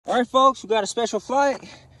All right, folks, we got a special flight.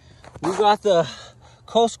 We got the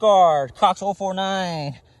Coast Guard Cox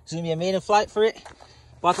 049. It's gonna be a maiden flight for it.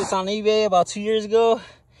 Bought this on eBay about 2 years ago.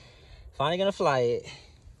 Finally gonna fly it.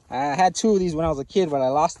 I had 2 of these when I was a kid, but I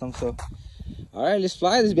lost them. So, all right, let's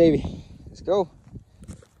fly this baby. Let's go.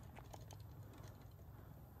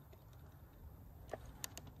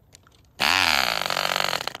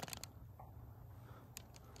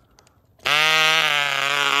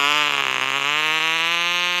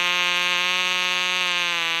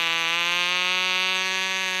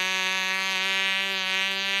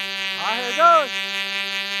 All right, here it goes.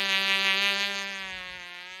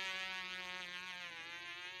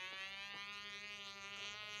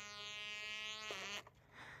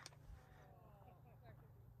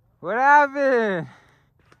 What happened?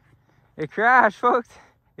 It crashed, folks.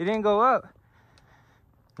 It didn't go up.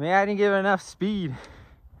 Man, I didn't give it enough speed.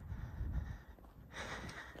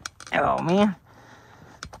 Oh, man.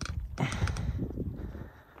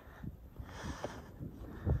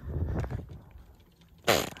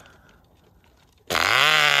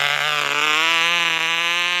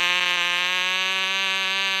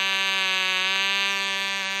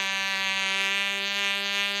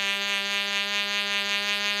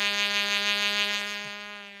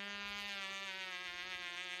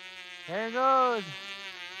 There it goes.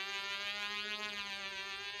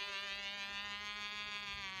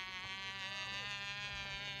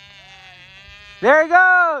 There it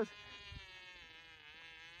goes.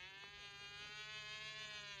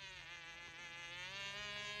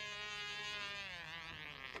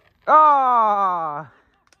 Oh,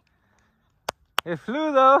 it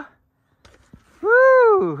flew though.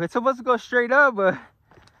 Woo! It's supposed to go straight up, but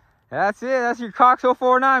that's it. That's your Cox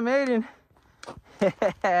 049 maiden.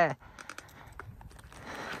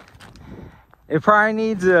 It probably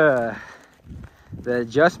needs the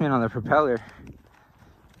adjustment on the propeller.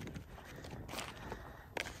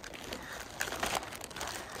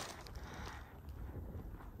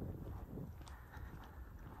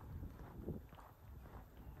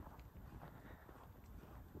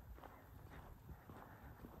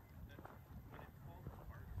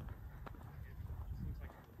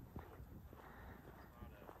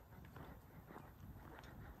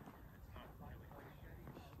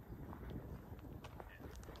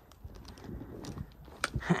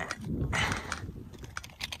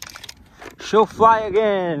 She'll fly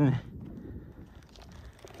again.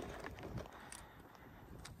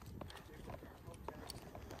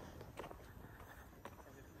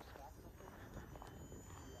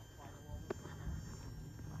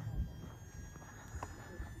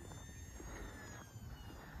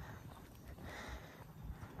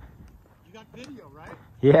 You got video, right?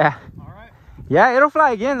 Yeah. All right. Yeah, it'll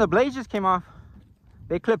fly again. The blades just came off.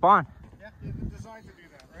 They clip on. Yeah, it's designed to do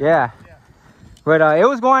that, right? Yeah. Yeah. But it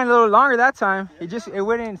was going a little longer that time. Yeah. It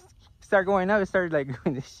wouldn't start going up. It started like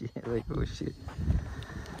doing this shit. Like, oh shit.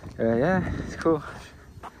 Yeah, it's cool.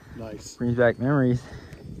 Nice. Brings back memories.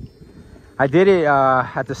 I did it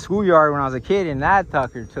at the schoolyard when I was a kid, and that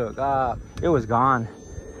tucker took. It was gone.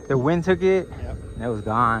 The wind took it. Yep. And it was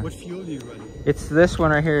gone. What fuel do you run? It's this one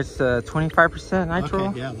right here. It's 25% nitro.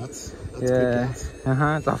 Okay, yeah, that's yeah. Good gas.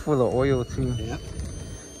 It's all full of oil too. Yeah.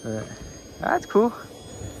 But that's cool.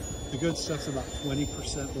 The good stuff's about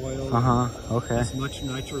 20% oil. Okay. As much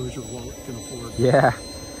nitro as your wallet can afford. Yeah.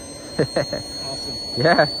 Awesome.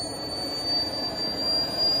 Yeah.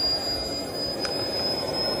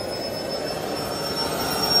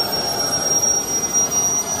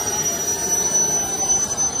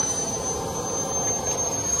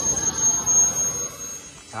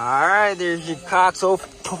 All right, there's your Cox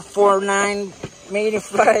 049 maiden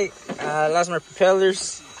flight. Lost my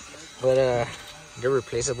propellers, but they're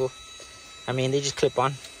replaceable. I mean, they just clip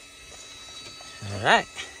on. All right,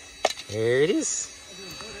 there it is.